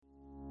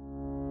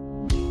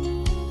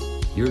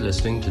You're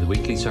listening to the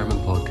weekly sermon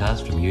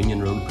podcast from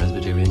Union Road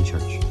Presbyterian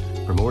Church.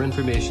 For more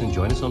information,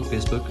 join us on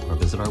Facebook or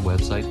visit our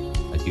website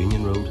at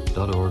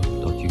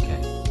unionroad.org.uk.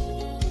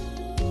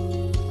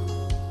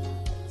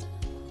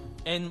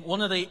 In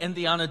one of the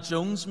Indiana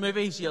Jones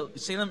movies, you'll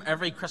see them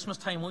every Christmas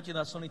time, won't you?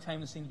 That's the only time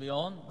they seem to be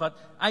on. But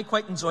I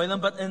quite enjoy them.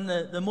 But in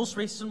the most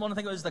recent one, I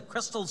think it was the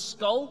Crystal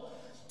Skull,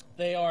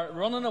 they are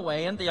running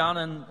away,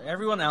 Indiana and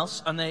everyone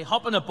else, and they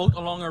hop in a boat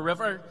along a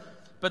river.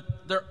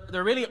 But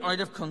they're really out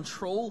of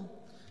control.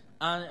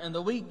 And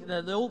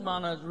the old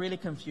man is really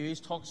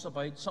confused, talks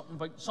about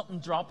something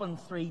dropping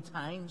 3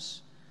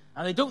 times.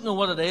 And they don't know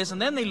what it is. And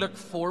then they look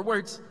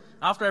forward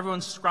after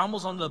everyone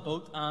scrambles onto the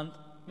boat, and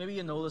maybe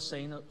you know the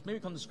scene, maybe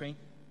come to the screen,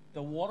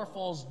 the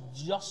waterfall's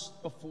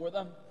just before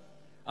them.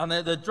 And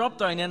they drop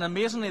down in, and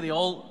amazingly they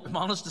all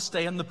manage to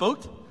stay in the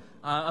boat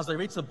as they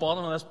reach the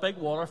bottom of this big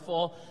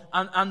waterfall.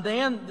 And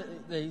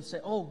then they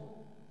say,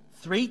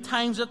 3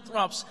 times it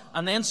drops,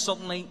 and then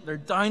suddenly they're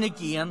down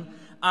again,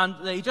 and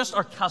they just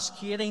are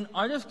cascading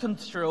out of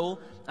control,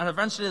 and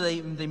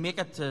eventually they make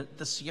it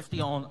to safety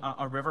on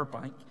a river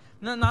bank.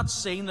 And in that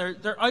scene,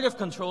 they're out of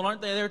control,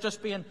 aren't they? They're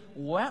just being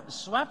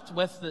swept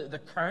with the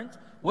current,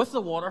 with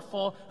the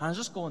waterfall, and it's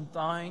just going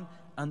down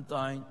and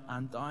down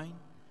and down.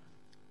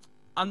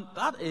 And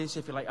that is,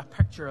 if you like, a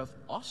picture of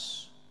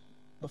us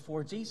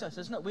before Jesus,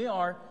 isn't it? We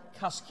are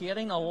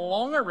cascading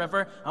along a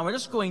river, and we're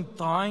just going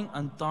down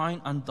and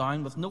down and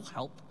down with no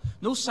help,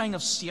 no sign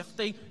of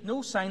safety,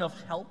 no sign of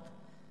help.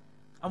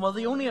 And well,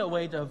 the only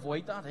way to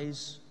avoid that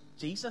is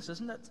Jesus,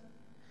 isn't it?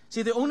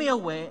 See, the only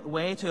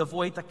way to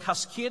avoid the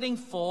cascading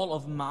fall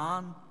of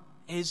man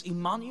is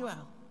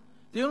Emmanuel.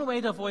 The only way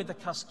to avoid the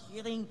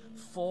cascading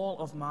fall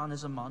of man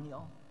is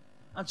Emmanuel.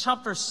 And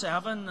chapter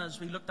 7, as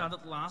we looked at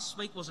it last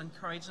week, was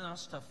encouraging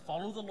us to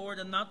follow the Lord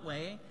in that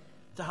way,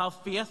 to have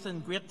faith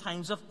in great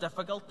times of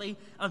difficulty.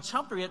 And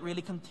chapter 8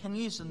 really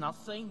continues in that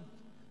theme.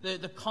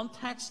 The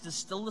context is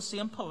still the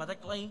same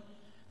politically.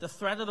 The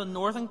threat of the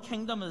northern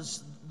kingdom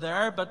is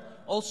there,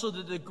 but also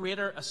the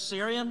greater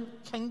Assyrian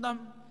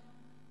kingdom.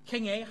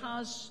 King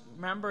Ahaz,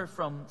 remember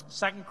from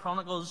 2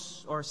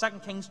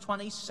 Kings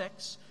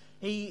 26,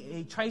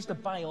 he tries to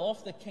buy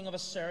off the king of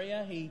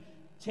Assyria. He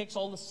takes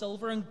all the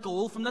silver and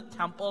gold from the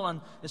temple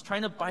and is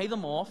trying to buy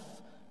them off.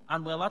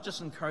 And well, that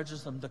just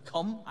encourages them to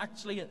come,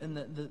 actually, in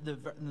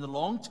the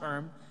long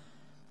term.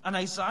 And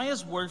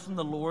Isaiah's word from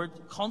the Lord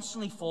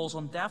constantly falls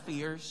on deaf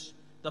ears.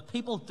 The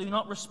people do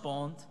not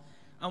respond.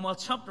 And while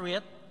chapter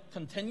 8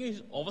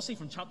 continues, obviously,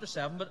 from chapter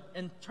 7, but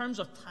in terms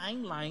of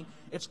timeline,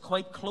 it's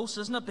quite close,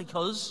 isn't it?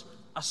 Because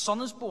a son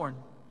is born.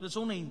 There's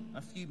only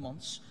a few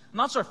months. And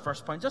that's our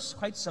first point. Just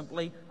quite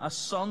simply, a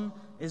son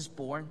is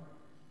born.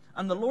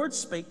 And the Lord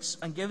speaks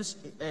and gives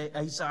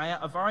Isaiah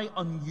a very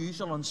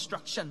unusual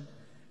instruction.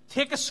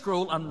 Take a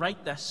scroll and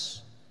write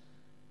this.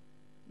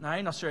 Now,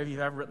 I'm not sure if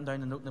you've ever written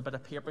down a note in a bit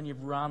of paper and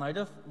you've ran out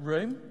of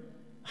room.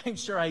 I'm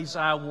sure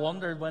Isaiah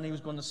wondered when he was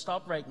going to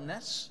stop writing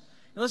this.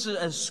 Now, this is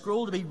a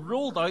scroll to be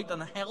rolled out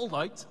and held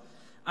out.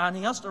 And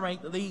he has to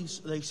write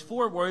these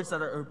 4 words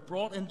that are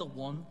brought into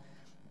one.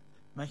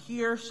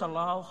 Mahir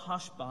Shalal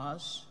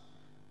Hashbaz.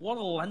 What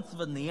a length of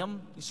a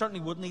name. You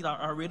certainly would need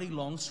a really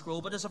long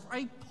scroll, but it's a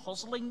very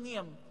puzzling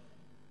name.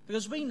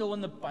 Because we know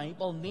in the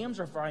Bible, names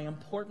are very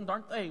important,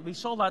 aren't they? We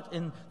saw that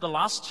in the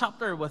last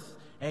chapter with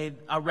a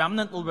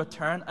remnant will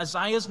return.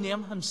 Isaiah's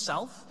name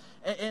himself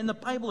in the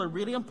Bible are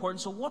really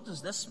important. So what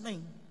does this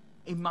mean?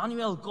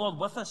 Emmanuel, God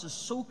with us, is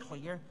so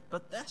clear,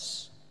 but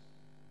this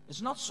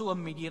is not so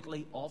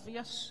immediately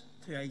obvious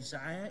to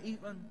Isaiah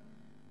even.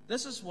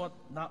 This is what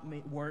that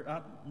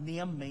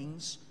name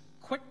means: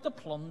 quick to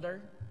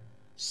plunder,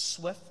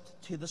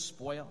 swift to the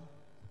spoil.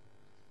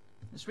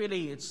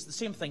 It's the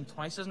same thing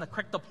twice, isn't it?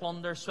 Quick to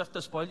plunder, swift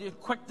to spoil. You're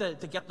quick to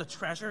get the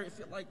treasure, if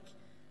you like.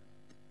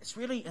 It's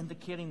really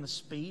indicating the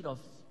speed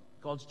of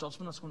God's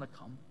judgment that's going to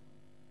come.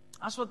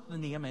 That's what the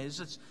name is.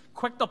 It's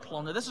quick to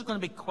plunder. This is going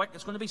to be quick.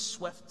 It's going to be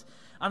swift.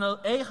 And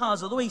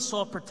Ahaz, although he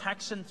saw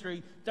protection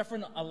through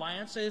different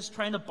alliances,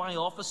 trying to buy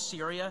off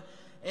Assyria,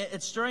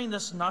 it's during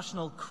this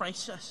national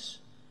crisis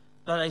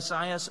that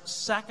Isaiah's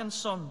second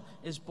son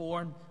is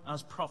born,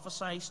 as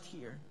prophesied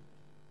here.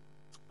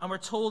 And we're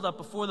told that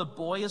before the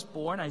boy is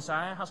born,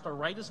 Isaiah has to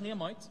write his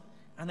name out,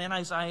 and then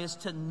Isaiah is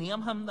to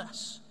name him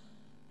this.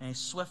 And he's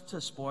swift to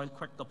spoil,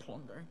 quick to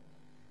plunder.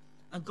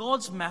 And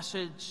God's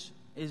message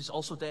is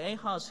also to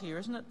Ahaz here,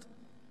 isn't it?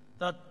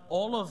 That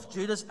all of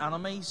Judah's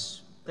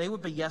enemies, they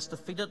would be, yes,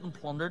 defeated and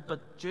plundered,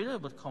 but Judah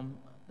would come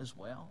as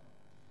well.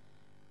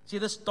 See,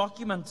 this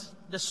document,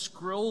 this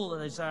scroll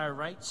that Isaiah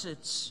writes,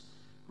 it's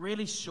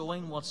really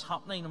showing what's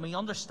happening. And we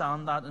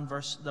understand that in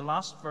the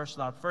last verse of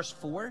that, verse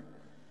 4.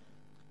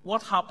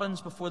 What happens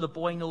before the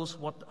boy knows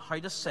how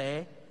to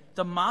say?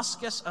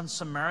 Damascus and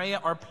Samaria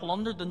are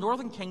plundered. The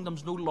northern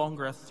kingdom's no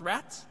longer a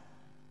threat.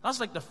 That's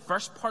like the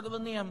first part of the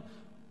name.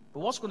 But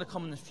what's going to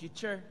come in the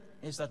future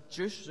is that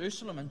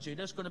Jerusalem and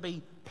Judah is going to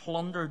be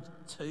plundered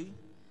too.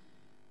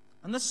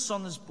 And this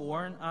son is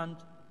born, and,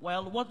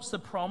 well, what's the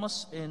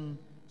promise in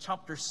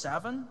chapter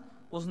 7?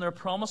 Wasn't there a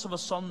promise of a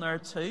son there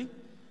too?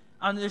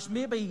 And there's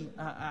maybe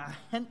a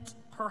hint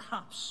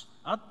perhaps,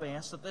 at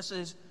best, that this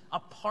is a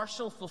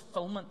partial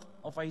fulfillment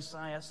of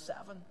Isaiah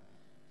 7.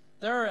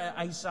 There,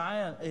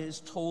 Isaiah is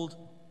told,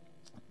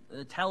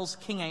 tells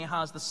King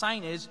Ahaz, the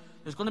sign is,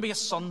 there's going to be a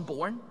son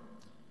born.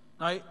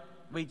 Now,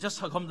 we just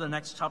have come to the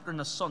next chapter and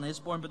the son is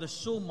born, but there's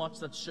so much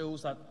that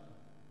shows that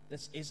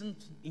this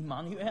isn't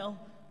Emmanuel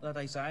that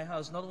Isaiah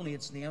has, not only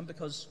its name,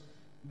 because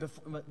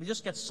we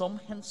just get some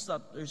hints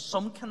that there's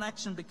some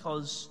connection,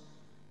 because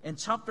in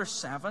chapter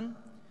 7,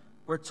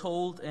 we're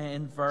told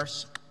in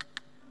verse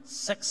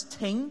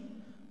 16,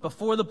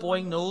 before the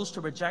boy knows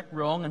to reject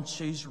wrong and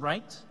choose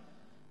right.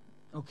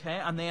 Okay,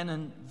 and then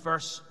in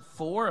verse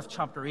 4 of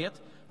chapter 8,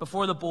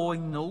 before the boy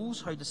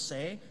knows how to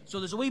say. So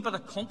there's a wee bit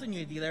of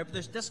continuity there, but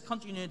there's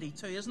discontinuity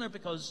too, isn't there?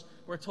 Because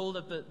we're told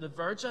that the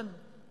virgin,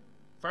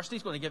 first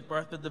he's going to give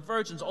birth, but the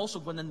virgin's also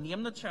going to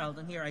name the child.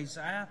 And here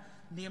Isaiah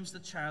names the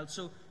child.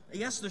 So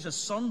yes, there's a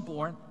son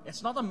born.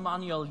 It's not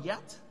Emmanuel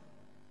yet,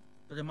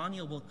 but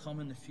Emmanuel will come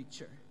in the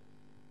future.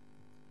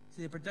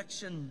 See, the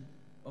prediction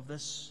of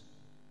this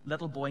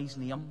little boy's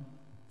name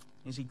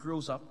as he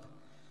grows up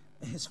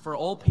is for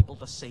all people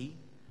to see.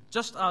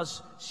 Just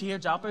as Shir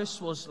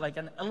Jabus was like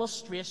an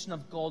illustration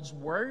of God's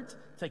word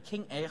to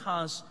King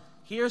Ahaz,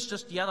 here's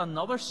just yet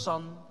another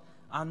son,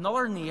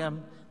 another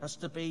name that's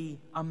to be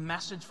a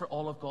message for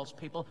all of God's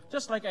people.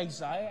 Just like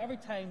Isaiah, every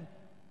time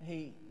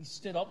he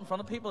stood up in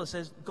front of people, it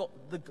says,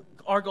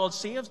 our God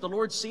saves, the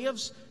Lord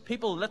saves.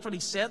 People literally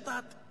said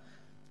that.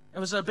 It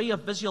was to be a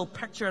visual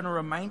picture and a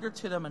reminder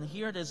to them, and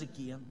here it is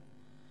again.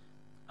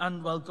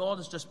 And well, God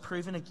has just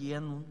proven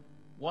again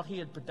what he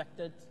had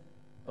predicted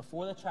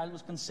before the child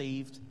was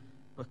conceived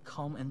would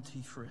come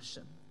into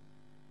fruition.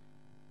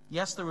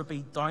 Yes, there would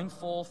be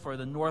downfall for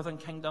the northern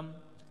kingdom.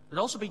 There would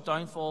also be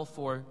downfall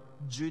for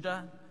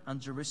Judah and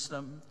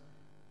Jerusalem,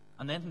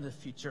 and then in the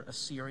future,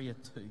 Assyria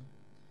too.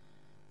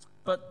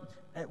 But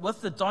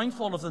with the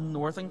downfall of the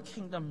northern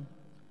kingdom,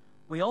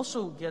 we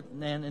also get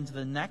then into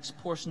the next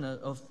portion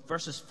of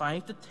verses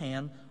 5 to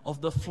 10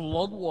 of the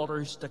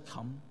floodwaters to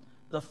come.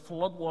 The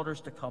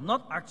floodwaters to come.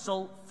 Not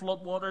actual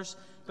floodwaters,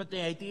 but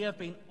the idea of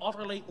being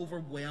utterly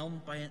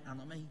overwhelmed by an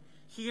enemy.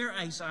 Here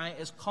Isaiah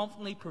is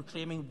confidently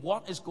proclaiming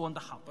what is going to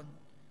happen.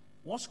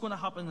 What's going to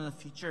happen in the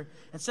future.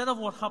 Instead of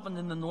what happened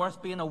in the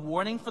north being a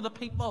warning for the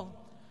people,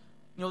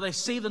 they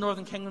see the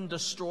northern kingdom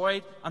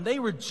destroyed and they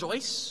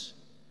rejoice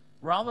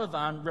rather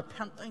than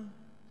repenting.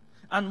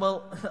 And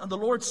the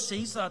Lord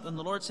sees that, and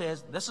the Lord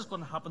says, this is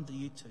going to happen to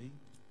you too.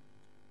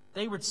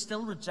 They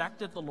still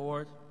rejected the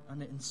Lord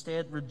and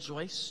instead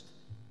rejoiced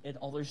in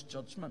others'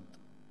 judgment.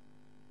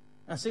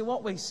 And see,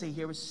 what we see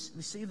here, we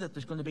see that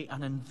there's going to be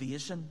an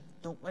invasion,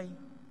 don't we?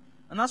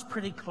 And that's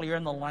pretty clear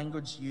in the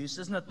language used,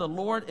 isn't it? The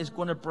Lord is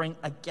going to bring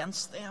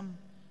against them.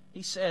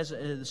 He says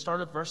at the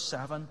start of verse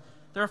 7,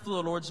 therefore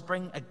the Lord's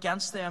bring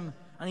against them,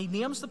 and he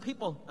names the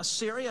people,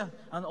 Assyria,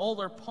 and all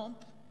their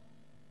pomp.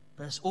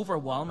 But it's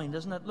overwhelming,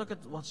 isn't it? Look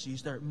at what's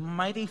used there.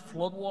 Mighty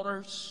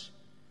floodwaters,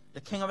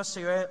 the king of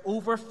Assyria,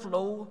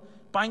 overflow.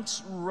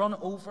 Banks run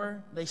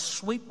over, they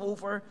sweep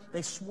over,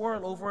 they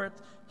swirl over it,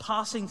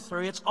 passing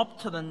through. It's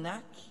up to the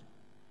neck.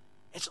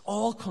 It's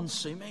all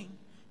consuming.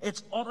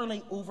 It's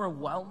utterly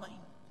overwhelming.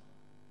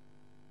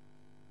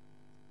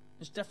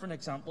 There's different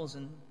examples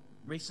in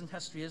recent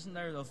history, isn't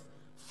there, of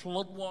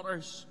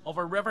floodwaters, of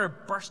a river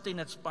bursting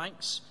its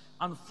banks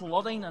and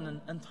flooding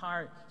an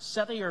entire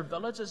city or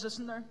villages,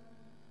 isn't there?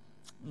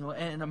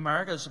 In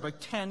America, it's about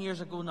 10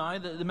 years ago now,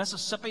 the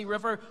Mississippi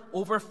River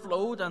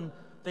overflowed, and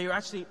they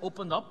actually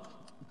opened up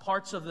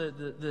parts of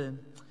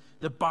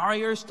the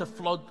barriers to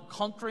flood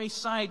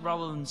countryside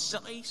rather than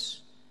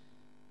cities.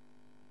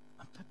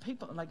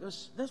 People,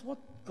 this is what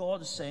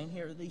God is saying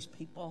here to these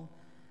people.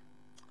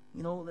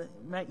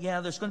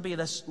 There's going to be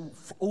this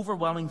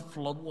overwhelming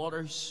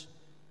floodwaters.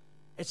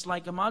 It's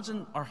like,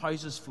 imagine our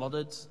houses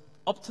flooded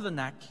up to the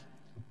neck,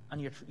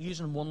 and you're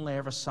using one layer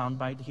of a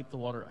sandbag to keep the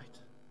water out.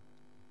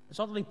 It's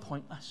utterly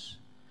pointless.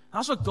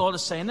 That's what God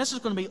is saying. This is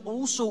going to be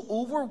oh so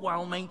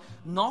overwhelming.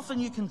 Nothing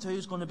you can do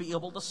is going to be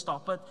able to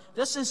stop it.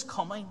 This is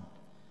coming.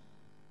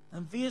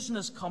 Invasion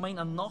is coming,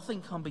 and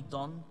nothing can be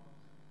done.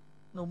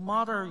 No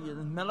matter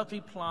the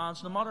military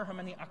plans, no matter how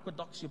many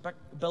aqueducts you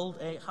build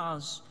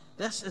Ahaz,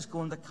 this is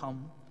going to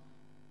come.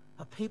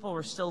 The people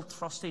are still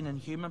trusting in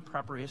human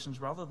preparations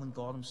rather than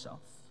God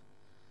himself.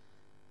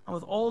 And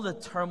with all the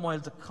turmoil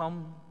to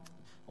come,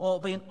 all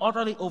being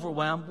utterly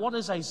overwhelmed, what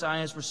is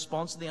Isaiah's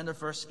response at the end of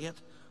verse 8?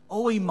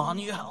 Oh,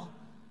 Emmanuel.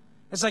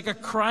 It's like a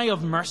cry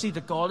of mercy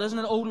to God, isn't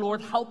it? Oh,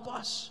 Lord, help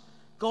us.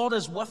 God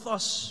is with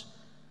us.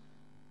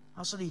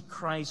 That's what he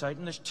cries out.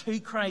 And there's two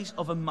cries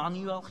of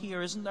Emmanuel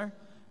here, isn't there?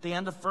 The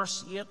end of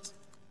verse 8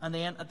 and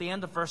then at the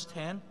end of verse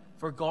 10,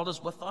 for God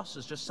is with us,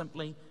 is just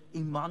simply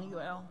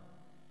Emmanuel.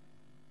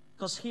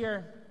 Because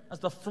here, as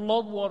the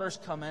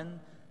floodwaters come in,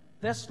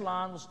 this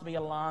land was to be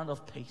a land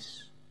of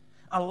peace.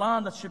 A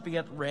land that should be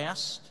at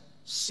rest,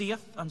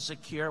 safe and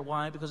secure.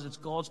 Why? Because it's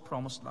God's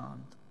promised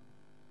land.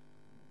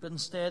 But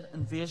instead,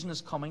 invasion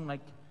is coming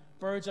like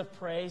birds of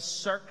prey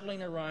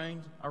circling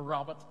around a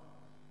rabbit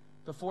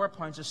before it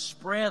pounces,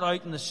 spread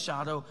out in the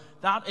shadow.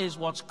 That is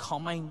what's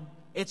coming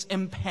It's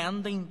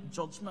impending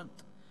judgment.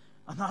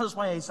 And that is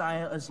why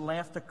Isaiah is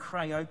left to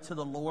cry out to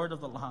the Lord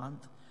of the land,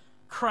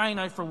 crying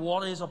out for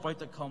what is about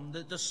to come,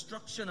 the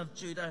destruction of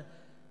Judah,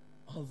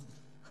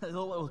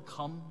 though it will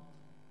come.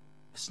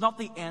 It's not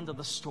the end of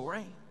the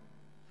story.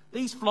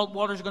 These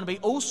floodwaters are going to be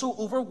oh so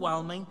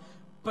overwhelming,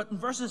 but in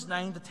verses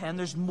 9 to 10,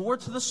 there's more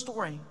to the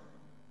story.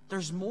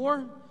 There's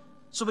more.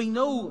 So we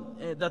know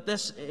that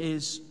this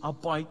is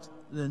about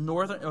the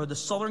northern or the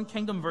southern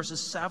kingdom, verses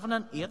 7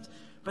 and 8.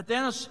 But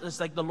then it's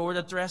like the Lord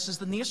addresses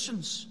the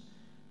nations.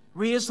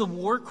 Raise the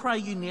war cry,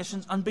 you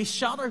nations, and be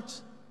shattered.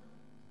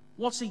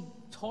 What's he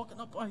talking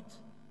about?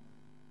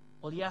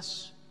 Well,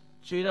 yes,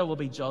 Judah will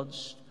be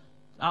judged.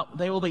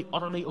 They will be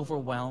utterly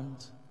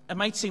overwhelmed. It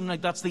might seem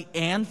like that's the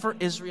end for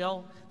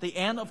Israel, the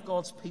end of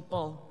God's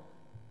people.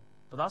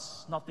 But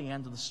that's not the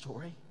end of the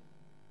story.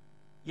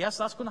 Yes,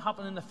 that's going to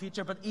happen in the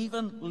future, but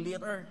even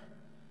later,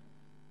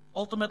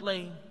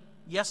 ultimately,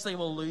 yes, they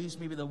will lose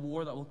maybe the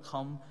war that will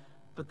come,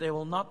 but they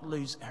will not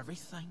lose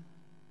everything.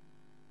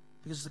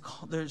 Because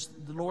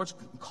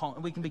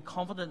we can be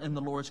confident in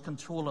the Lord's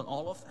control in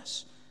all of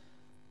this.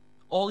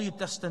 All you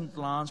distant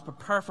lands,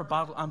 prepare for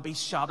battle and be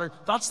shattered.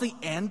 That's the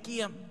end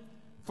game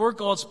for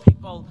God's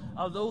people.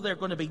 Although they're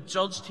going to be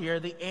judged here,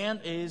 the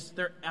end is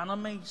their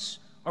enemies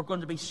are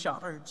going to be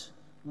shattered.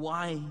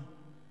 Why?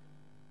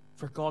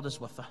 For God is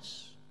with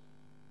us.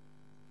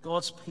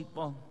 God's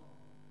people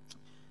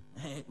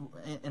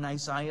in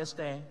Isaiah's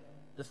day,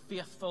 the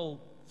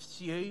faithful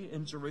few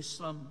in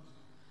Jerusalem,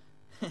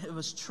 it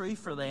was true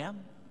for them.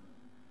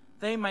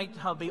 They might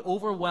have been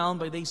overwhelmed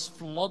by these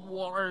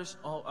floodwaters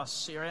of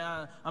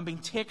Assyria and been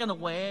taken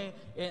away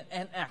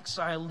in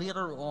exile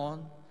later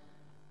on.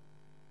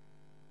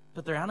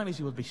 But their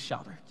enemies would be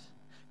shattered.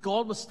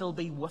 God would still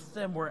be with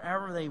them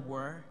wherever they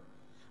were.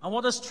 And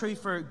what is true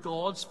for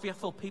God's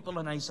faithful people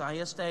in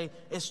Isaiah's day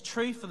is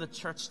true for the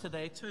church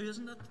today too,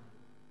 isn't it?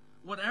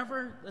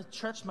 Whatever the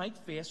church might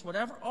face,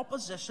 whatever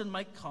opposition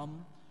might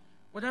come,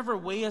 whatever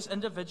we as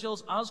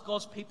individuals, as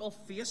God's people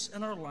face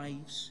in our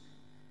lives,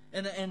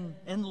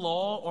 in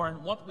law or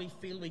in what we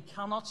feel we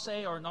cannot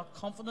say or not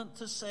confident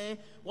to say,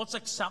 what's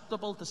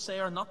acceptable to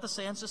say or not to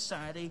say in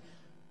society,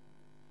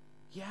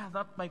 yeah,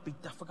 that might be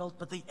difficult,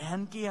 but the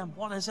end game,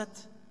 what is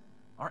it?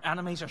 Our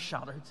enemies are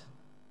shattered.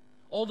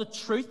 All the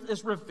truth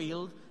is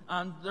revealed,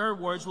 and their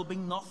words will be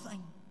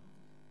nothing.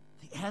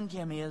 The end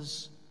game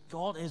is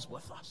God is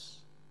with us.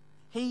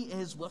 He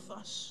is with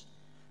us.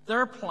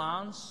 Their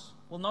plans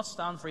will not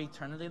stand for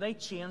eternity. They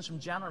change from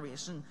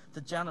generation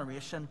to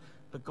generation,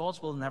 but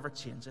God's will never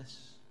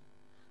changes.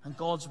 And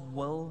God's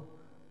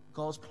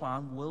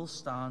plan will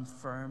stand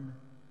firm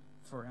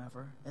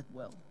forever. It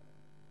will.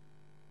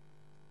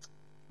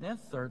 Then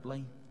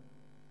thirdly,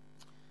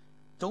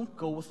 don't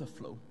go with the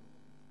flow.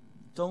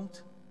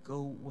 Don't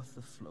go with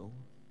the flow.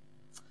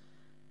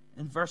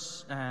 In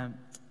verse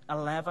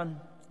 11,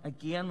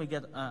 again we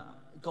get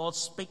God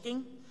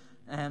speaking.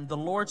 And the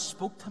Lord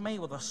spoke to me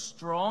with a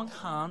strong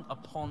hand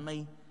upon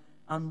me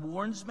and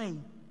warns me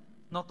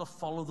not to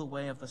follow the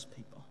way of this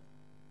people.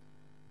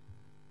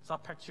 It's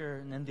that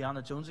picture in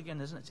Indiana Jones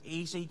again, isn't it? It's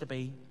easy to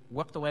be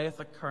whipped away with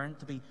the current,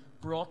 to be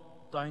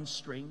brought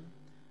downstream.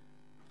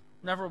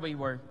 Whenever we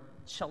were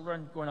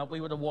children growing up,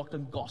 we would have walked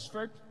in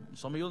Gosford.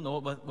 Some of you will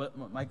know it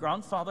with my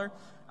grandfather.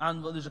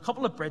 And there's a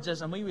couple of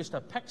bridges, and we used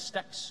to pick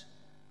sticks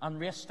and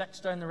race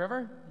sticks down the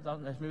river.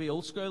 That's maybe an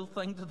old school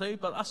thing to do,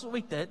 but that's what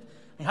we did.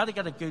 We had to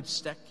get a good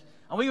stick.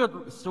 And we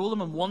would throw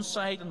them on one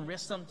side and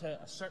race them to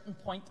a certain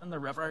point in the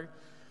river.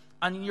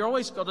 And you're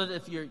always got it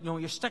if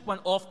your stick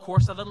went off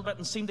course a little bit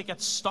and seemed to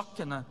get stuck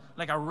in a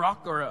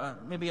rock or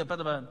maybe a bit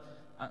of a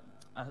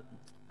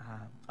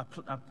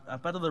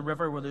bit of the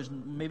river where there's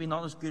maybe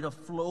not as good a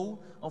flow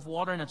of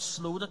water and it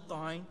slowed it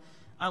down.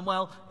 And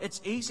well,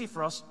 it's easy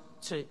for us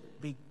to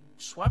be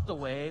swept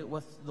away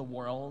with the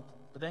world,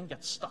 but then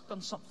get stuck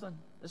on something,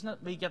 isn't it?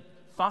 We get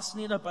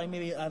fascinated by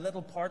maybe a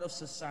little part of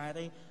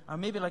society, or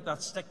maybe like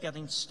that stick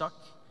getting stuck,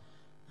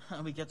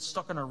 and we get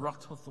stuck in a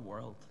rut with the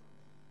world.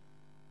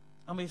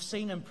 And we've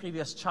seen in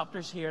previous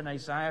chapters here in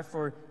Isaiah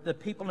for the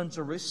people in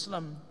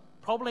Jerusalem,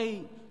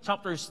 probably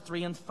chapters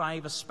 3 and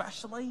 5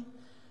 especially,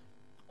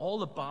 all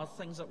the bad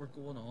things that were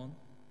going on.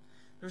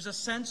 There's a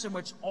sense in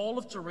which all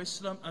of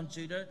Jerusalem and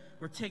Judah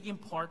were taking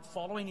part,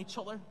 following each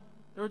other.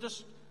 They were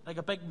just like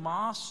a big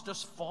mass,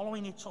 just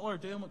following each other,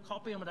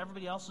 copying what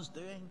everybody else is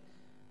doing,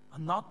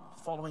 and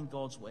not following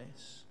God's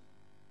ways.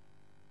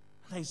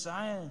 And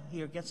Isaiah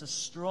here gets a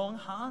strong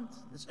hand.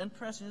 It's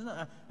interesting, isn't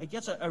it? It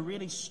gets a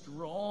really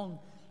strong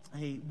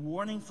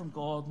warning from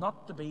God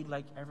not to be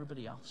like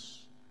everybody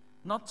else,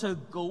 not to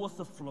go with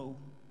the flow.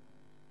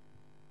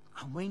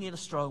 And we need a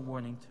strong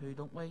warning too,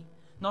 don't we?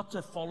 Not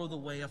to follow the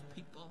way of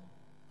people,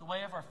 the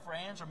way of our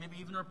friends, or maybe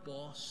even our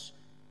boss.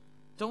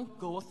 Don't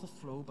go with the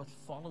flow, but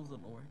follow the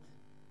Lord.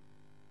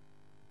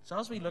 So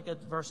as we look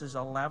at verses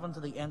 11 to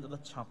the end of the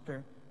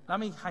chapter, let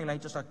me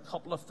highlight just a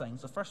couple of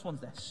things. The first one's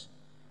this.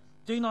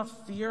 Do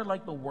not fear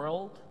like the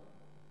world,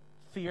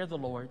 fear the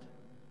Lord.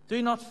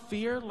 Do not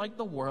fear like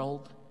the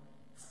world,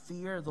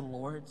 fear the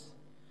Lord.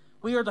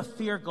 We are to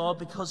fear God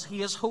because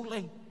He is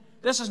holy.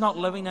 This is not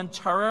living in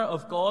terror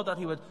of God, that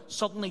he would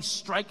suddenly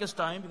strike us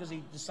down because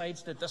he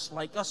decides to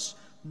dislike us.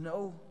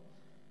 No.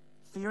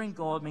 Fearing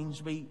God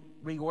means we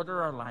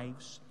reorder our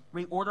lives,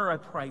 reorder our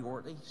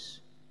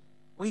priorities.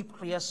 We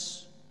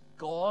place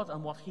God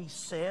and what he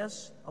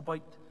says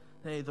about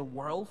the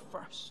world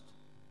first,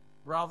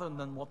 rather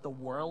than what the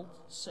world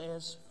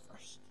says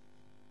first.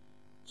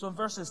 So in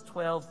verses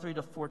 12 through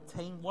to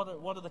 14, what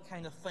are the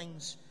kind of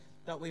things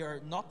that we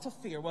are not to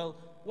fear? Well,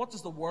 what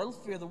does the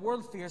world fear? The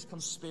world fears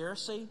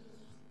conspiracy.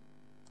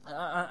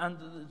 And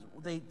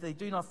they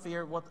do not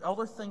fear what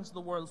other things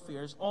the world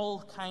fears.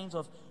 All kinds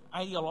of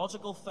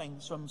ideological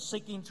things, from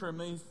seeking to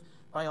remove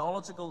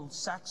biological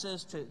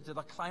sexes to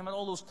the climate,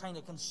 all those kind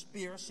of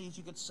conspiracies,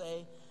 you could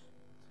say.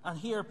 And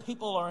here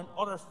people are in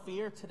utter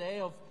fear today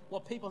of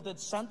what people did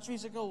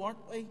centuries ago,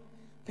 aren't we?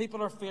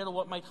 People are feared of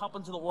what might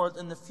happen to the world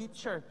in the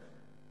future.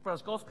 For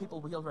as God's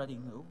people, we already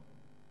know.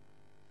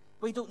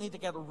 We don't need to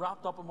get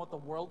wrapped up in what the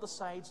world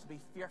decides to be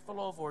fearful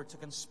of or to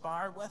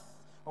conspire with,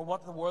 or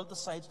what the world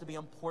decides to be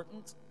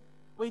important.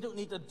 We don't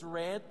need to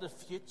dread the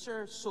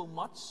future so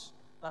much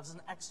that it's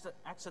an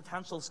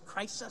existential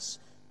crisis.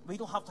 We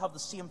don't have to have the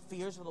same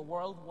fears of the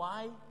world.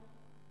 Why?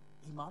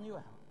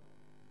 Emmanuel.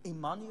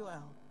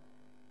 Emmanuel.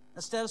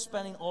 Instead of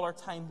spending all our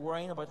time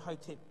worrying about how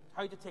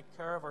to take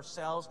care of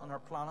ourselves and our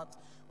planet,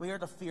 we are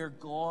to fear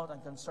God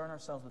and concern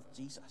ourselves with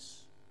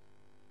Jesus.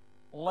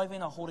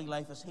 Living a holy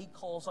life as he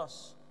calls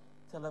us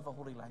to live a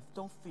holy life.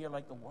 Don't fear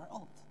like the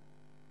world.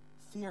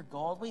 Fear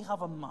God. We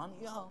have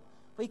Emmanuel.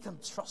 We can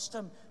trust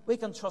him. We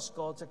can trust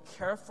God to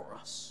care for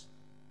us.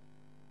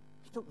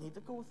 We don't need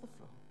to go with the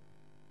flow.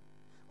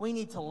 We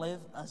need to live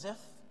as if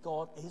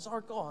God is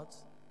our God.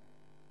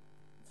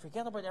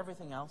 Forget about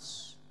everything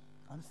else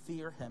and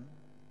fear him.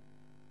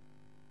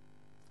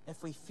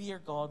 If we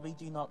fear God, we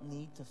do not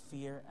need to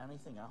fear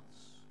anything else.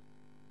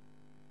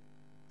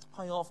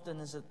 How often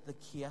is it the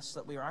case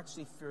that we are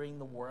actually fearing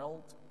the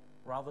world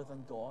rather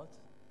than God?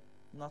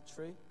 Not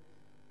true.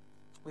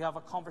 We have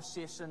a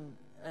conversation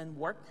in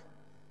work,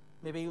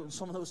 maybe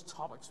some of those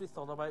topics we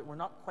thought about, we're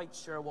not quite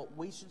sure what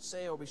we should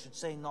say, or we should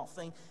say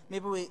nothing.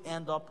 Maybe we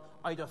end up,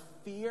 out of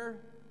fear,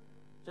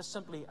 just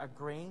simply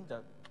agreeing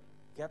to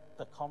get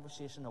the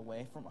conversation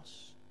away from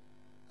us,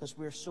 because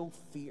we're so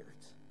feared.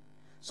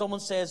 Someone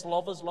says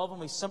love is love,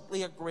 and we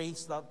simply agree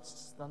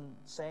that's than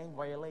saying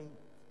really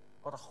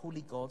what a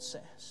holy God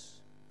says.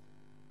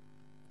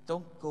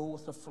 Don't go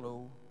with the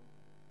flow.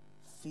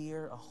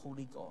 Fear a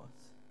holy God.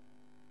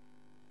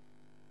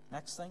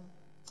 Next thing,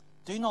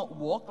 do not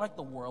walk like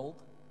the world.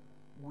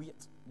 Wait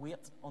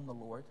on the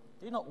Lord.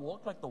 Do not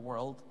walk like the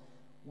world.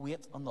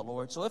 Wait on the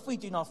Lord. So if we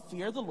do not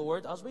fear the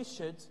Lord as we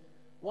should,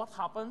 what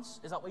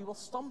happens is that we will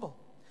stumble.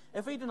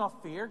 If we do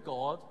not fear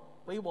God,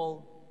 we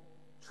will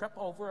trip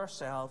over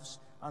ourselves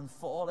and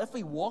fall. If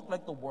we walk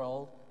like the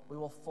world, we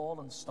will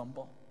fall and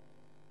stumble.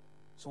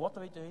 So what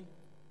do?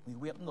 We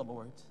wait on the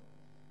Lord.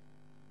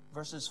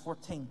 Verses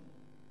 14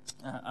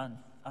 and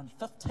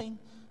 15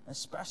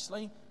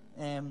 especially.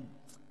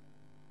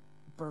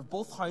 For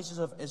both houses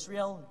of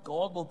Israel,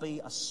 God will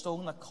be a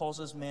stone that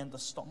causes men to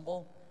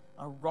stumble,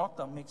 a rock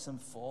that makes them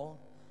fall.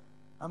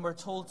 And we're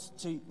told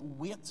to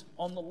wait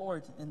on the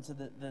Lord into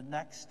the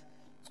next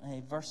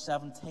verse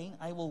 17.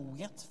 I will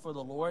wait for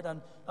the Lord.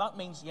 And that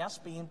means, yes,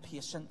 being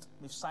patient.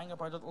 We've sang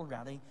about it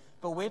already.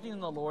 But waiting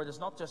on the Lord is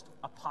not just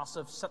a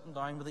passive sitting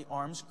down with the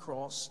arms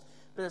crossed,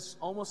 but it's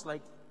almost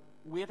like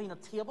waiting a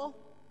table.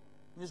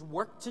 There's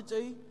work to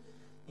do.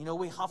 You know,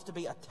 we have to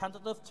be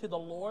attentive to the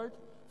Lord,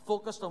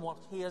 focused on what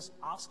he is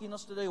asking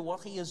us to do,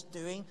 what he is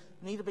doing.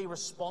 We need to be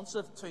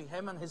responsive to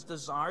him and his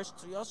desires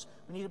to us.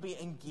 We need to be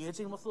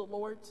engaging with the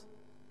Lord.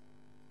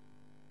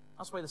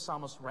 That's why the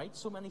psalmist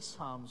writes so many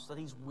psalms, that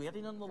he's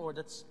waiting on the Lord.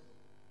 It's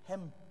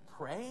him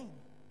praying.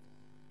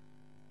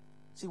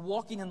 See,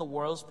 walking in the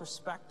world's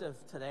perspective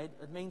today,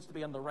 it means to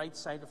be on the right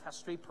side of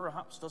history,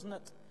 perhaps, doesn't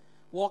it?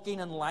 Walking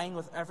in line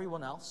with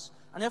everyone else.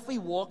 And if we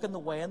walk in the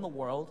way in the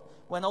world,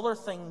 when other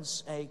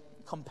things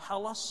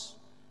compel us,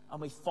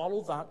 and we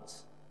follow that,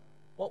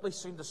 what we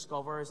soon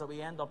discover is that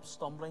we end up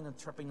stumbling and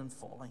tripping and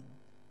falling.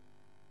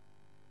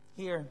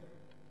 Here,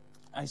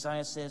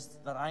 Isaiah says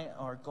that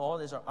our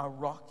God is a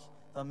rock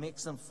that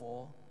makes them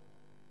fall.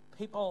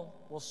 People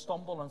will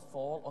stumble and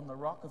fall on the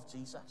rock of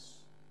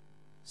Jesus.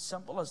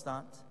 Simple as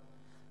that.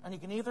 And you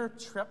can either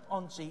trip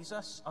on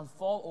Jesus and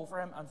fall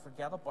over him and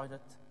forget about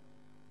it,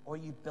 or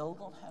you build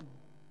on him.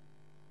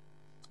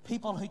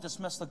 People who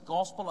dismiss the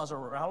gospel as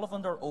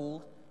irrelevant or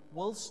old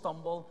will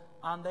stumble,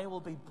 and they will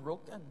be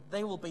broken.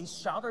 They will be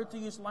shattered, to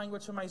use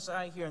language from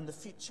Isaiah here, in the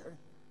future.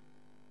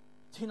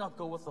 Do not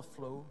go with the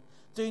flow.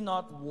 Do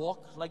not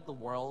walk like the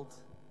world.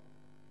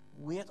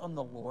 Wait on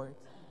the Lord.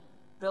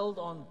 Build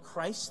on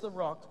Christ the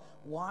rock.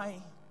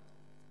 Why?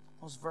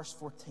 What does verse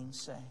 14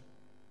 say?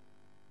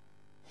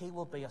 He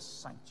will be a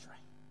sanctuary.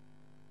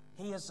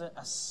 He is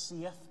a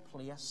safe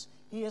place.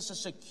 He is a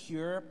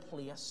secure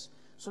place.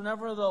 So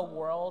whenever the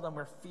world, and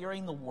we're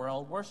fearing the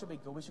world, where should we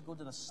go? We should go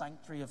to the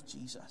sanctuary of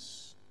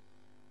Jesus.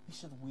 We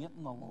should wait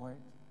on the Lord.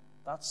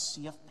 That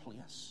safe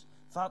place.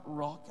 That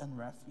rock and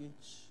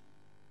refuge.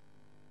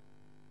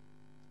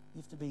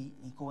 You have to be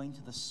going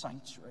to the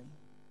sanctuary.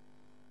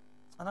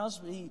 And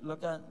as we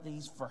look at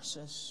these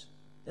verses,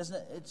 isn't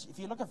it? If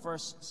you look at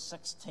verse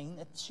 16,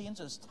 it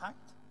changes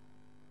tact.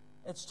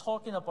 It's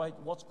talking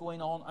about what's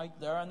going on out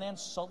there, and then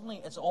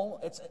suddenly it's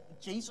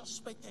Jesus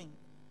speaking.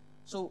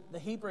 So the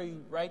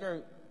Hebrew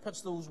writer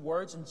puts those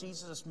words in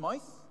Jesus'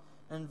 mouth,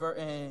 and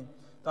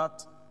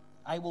that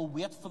I will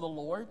wait for the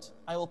Lord.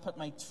 I will put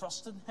my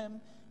trust in him.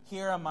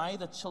 Here am I,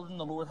 the children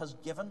the Lord has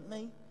given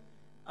me.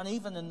 And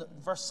even in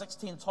verse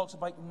 16, it talks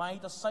about my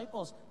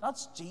disciples.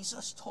 That's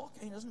Jesus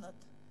talking, isn't it?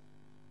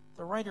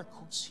 The writer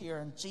quotes here,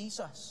 and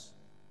Jesus,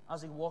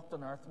 as he walked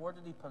on earth, where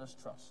did he put his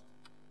trust?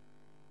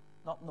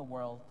 Not in the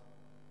world,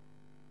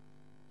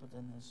 but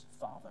in his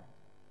Father.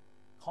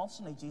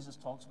 Constantly, Jesus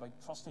talks about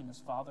trusting his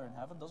Father in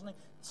heaven, doesn't he?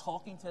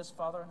 Talking to his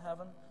Father in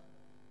heaven.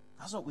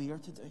 That's what we are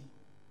to do.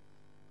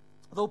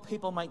 Although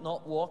people might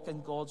not walk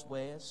in God's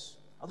ways,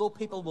 although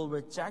people will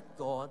reject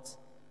God,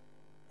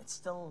 it's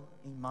still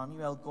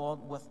Emmanuel,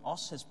 God with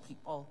us, his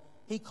people.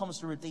 He comes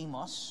to redeem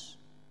us,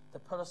 to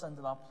put us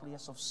into that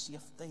place of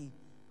safety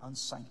and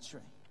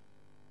sanctuary.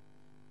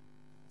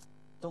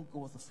 Don't go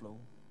with the flow.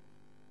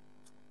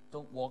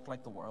 Don't walk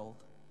like the world.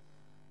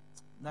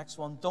 Next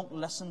one, don't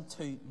listen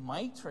to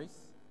my truth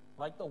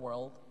like the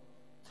world.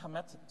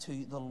 Commit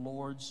to the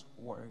Lord's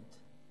word.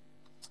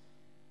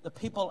 The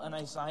people in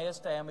Isaiah's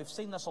day, and we've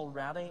seen this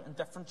already in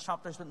different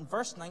chapters, but in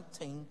verse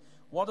 19,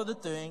 what are they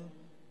doing?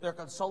 They're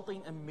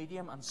consulting a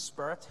medium and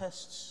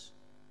spiritists.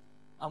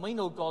 And we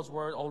know God's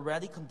word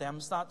already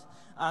condemns that.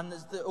 And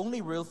the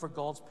only rule for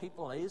God's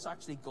people is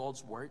actually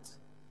God's word.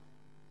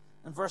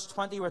 In verse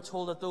 20, we're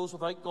told that those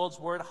without God's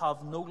word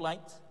have no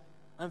light.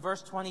 In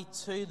verse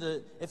 22,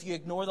 that if you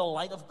ignore the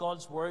light of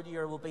God's word, you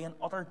will be in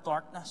utter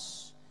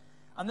darkness.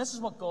 And this is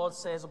what God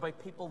says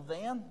about people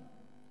then.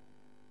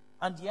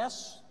 And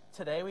yes,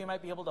 today we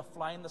might be able to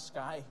fly in the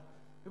sky.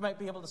 We might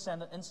be able to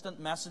send an instant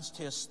message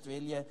to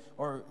Australia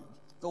or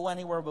go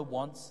anywhere we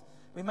want.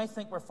 We might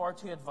think we're far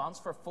too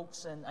advanced for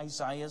folks in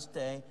Isaiah's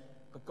day,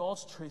 but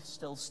God's truth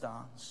still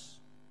stands.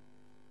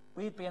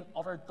 We'd be in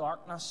utter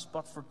darkness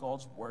but for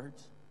God's word.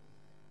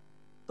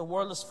 The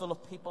world is full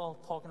of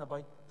people talking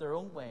about their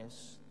own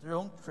ways, their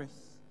own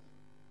truth.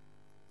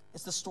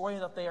 It's the story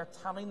that they are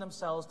telling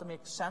themselves to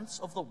make sense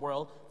of the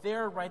world.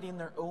 They're writing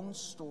their own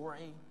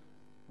story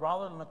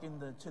rather than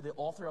looking to the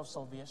author of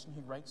salvation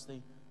who writes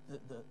the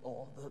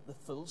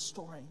full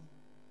story.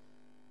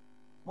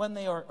 When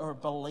they are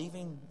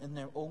believing in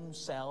their own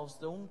selves,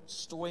 their own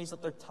stories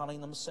that they're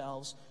telling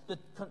themselves,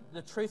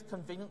 the truth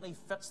conveniently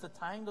fits the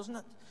time, doesn't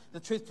it? The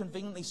truth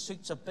conveniently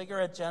suits a bigger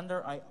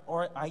agenda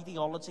or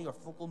ideology or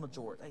focal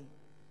majority.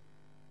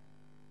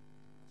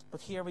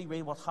 But here we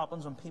read what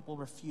happens when people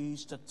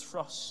refuse to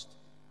trust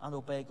and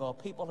obey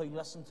God. People who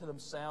listen to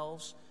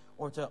themselves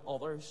or to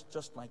others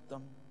just like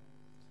them.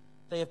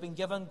 They have been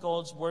given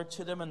God's word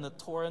to them in the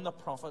Torah and the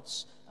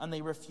prophets, and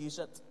they refuse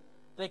it.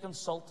 They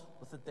consult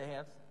with the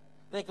dead.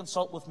 They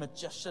consult with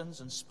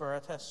magicians and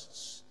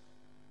spiritists.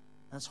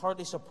 And it's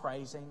hardly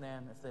surprising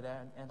then if they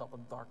then end up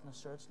in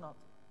darkness, or it's not.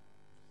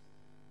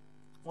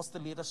 What's the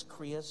latest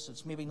craze?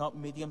 It's maybe not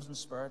mediums and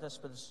spiritists,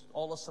 but it's a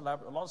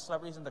lot of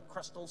celebrities into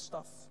crystal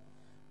stuff.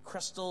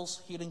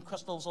 Crystals, healing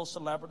crystals, all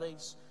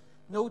celebrities.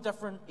 No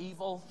different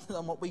evil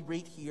than what we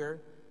read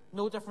here.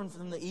 No different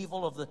than the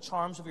evil of the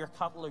charms of your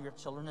cattle or your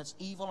children. It's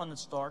evil and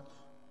it's dark.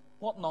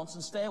 What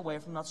nonsense. Stay away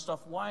from that stuff.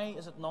 Why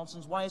is it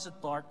nonsense? Why is it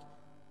dark?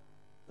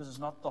 Because it's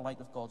not the light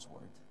of God's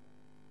word.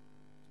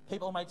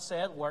 People might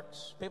say it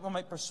works. People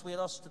might persuade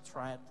us to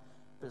try it.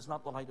 But it's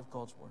not the light of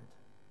God's word.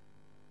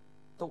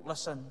 Don't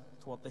listen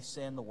to what they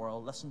say in the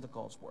world. Listen to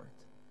God's word.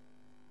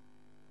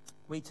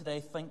 We today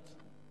think,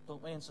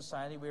 don't we, in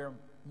society, we're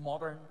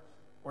modern,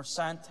 we're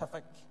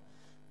scientific,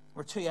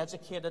 we're too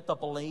educated to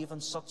believe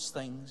in such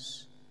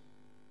things.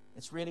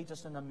 It's really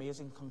just an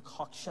amazing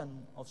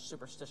concoction of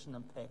superstition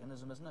and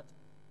paganism, isn't it?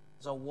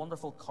 It's a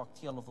wonderful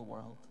cocktail of the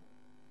world.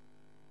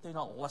 Do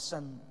not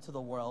listen to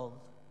the world,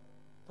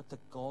 but to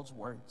God's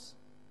words.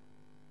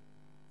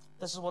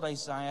 This is what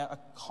Isaiah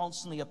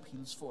constantly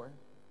appeals for,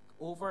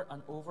 over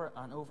and over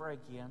and over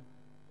again.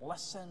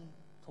 Listen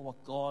to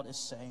what God is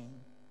saying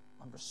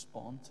and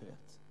respond to it.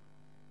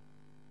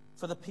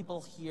 For the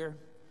people here,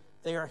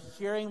 they are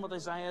hearing what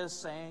Isaiah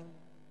is saying.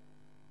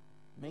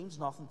 It means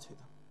nothing to them.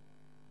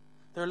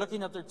 They're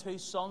looking at their two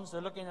sons.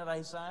 They're looking at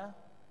Isaiah.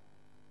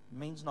 It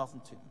means nothing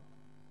to them.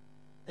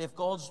 They have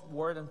God's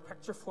word in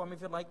picture form,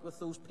 if you like, with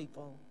those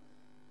people.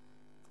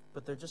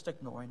 But they're just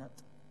ignoring it.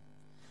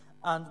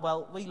 And,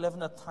 well, we live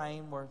in a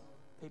time where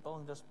people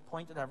can just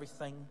point at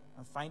everything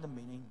and find a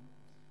meaning.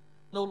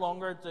 No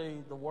longer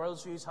do the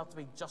world's views have to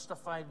be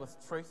justified with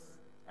truth.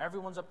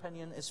 Everyone's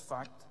opinion is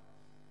fact.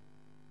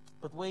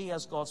 But we,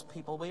 as God's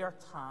people, we are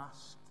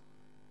tasked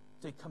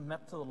to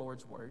commit to the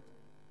Lord's word.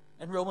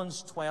 In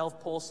Romans 12,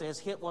 Paul says,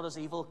 hate what is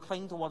evil,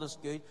 cling to what is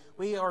good.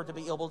 We are to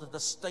be able to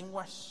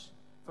distinguish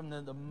from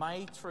the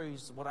my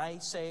truths, what I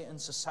say in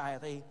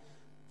society,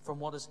 from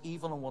what is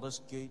evil and what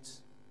is good.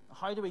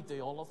 How do we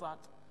do all of that?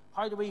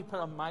 How do we put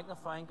a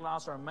magnifying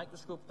glass or a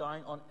microscope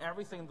down on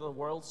everything the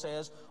world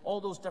says, all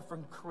those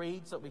different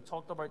creeds that we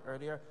talked about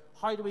earlier?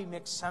 How do we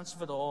make sense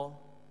of it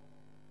all?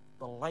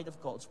 The light of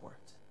God's Word.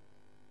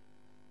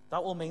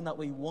 That will mean that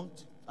we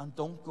won't and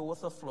don't go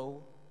with the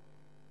flow.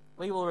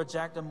 We will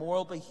reject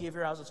immoral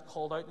behavior as it's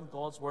called out in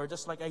God's Word,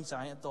 just like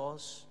Isaiah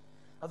does.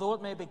 Although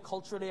it may be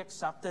culturally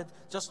accepted,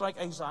 just like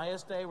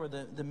Isaiah's day, where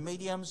the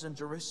mediums in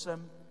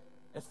Jerusalem,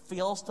 it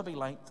fails to be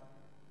light.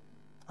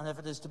 And if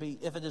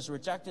it is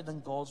rejected in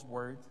God's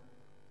Word,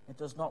 it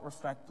does not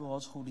reflect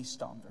God's holy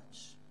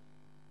standards.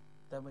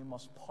 Then we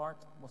must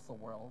part with the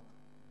world.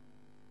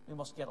 We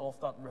must get off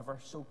that river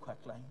so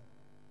quickly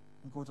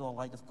and go to the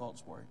light of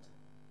God's Word.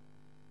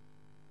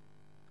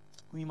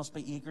 We must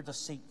be eager to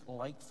seek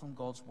light from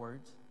God's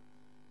Word.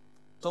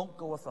 Don't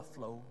go with the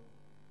flow.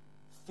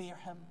 Fear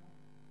Him.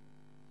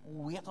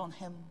 Wait on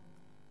Him.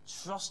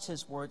 Trust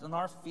His Word, and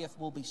our faith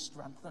will be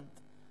strengthened.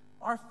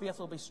 Our faith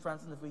will be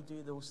strengthened if we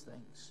do those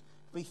things.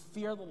 If we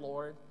fear the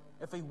Lord,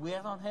 if we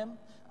wait on Him,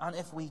 and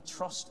if we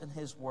trust in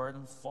His Word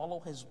and follow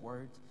His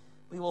Word,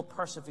 we will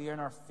persevere in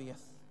our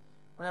faith.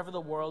 Whenever the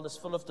world is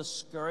full of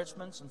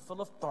discouragements and full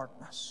of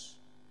darkness,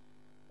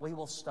 we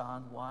will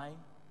stand. Why?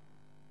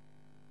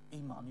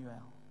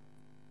 Emmanuel.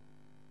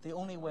 The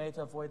only way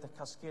to avoid the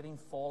cascading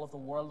fall of the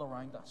world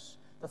around us,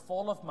 the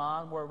fall of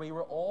man, where we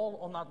were all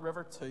on that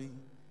river too,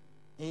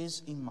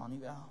 is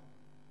Emmanuel.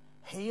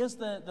 He is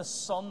the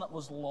Son that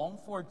was longed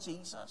for,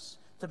 Jesus,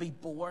 to be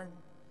born.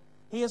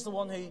 He is the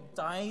one who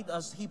died,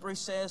 as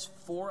Hebrews says,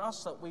 for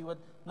us, that we would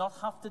not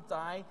have to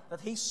die, that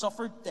He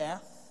suffered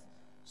death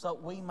so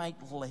that we might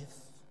live.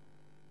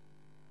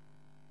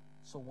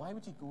 So why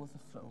would you go with the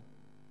flow?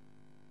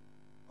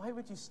 Why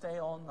would you stay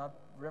on that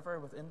river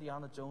with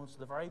Indiana Jones to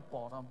the very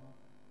bottom?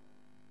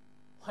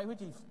 Why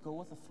would you go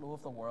with the flow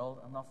of the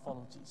world and not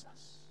follow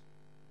Jesus?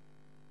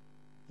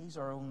 He's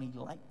our only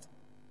light.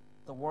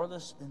 The world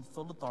is in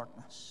full of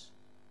darkness.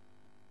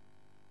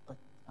 But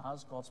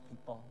as God's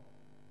people,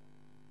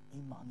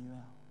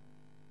 Emmanuel,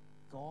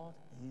 God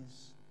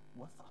is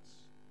with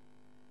us.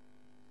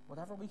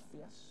 Whatever we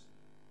face,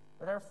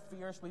 whatever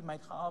fears we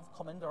might have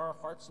come into our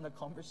hearts in a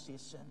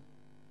conversation,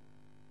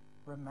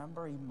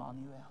 remember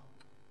Emmanuel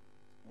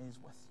is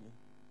with you.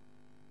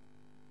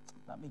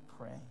 Let me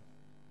pray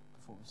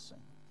before we sing.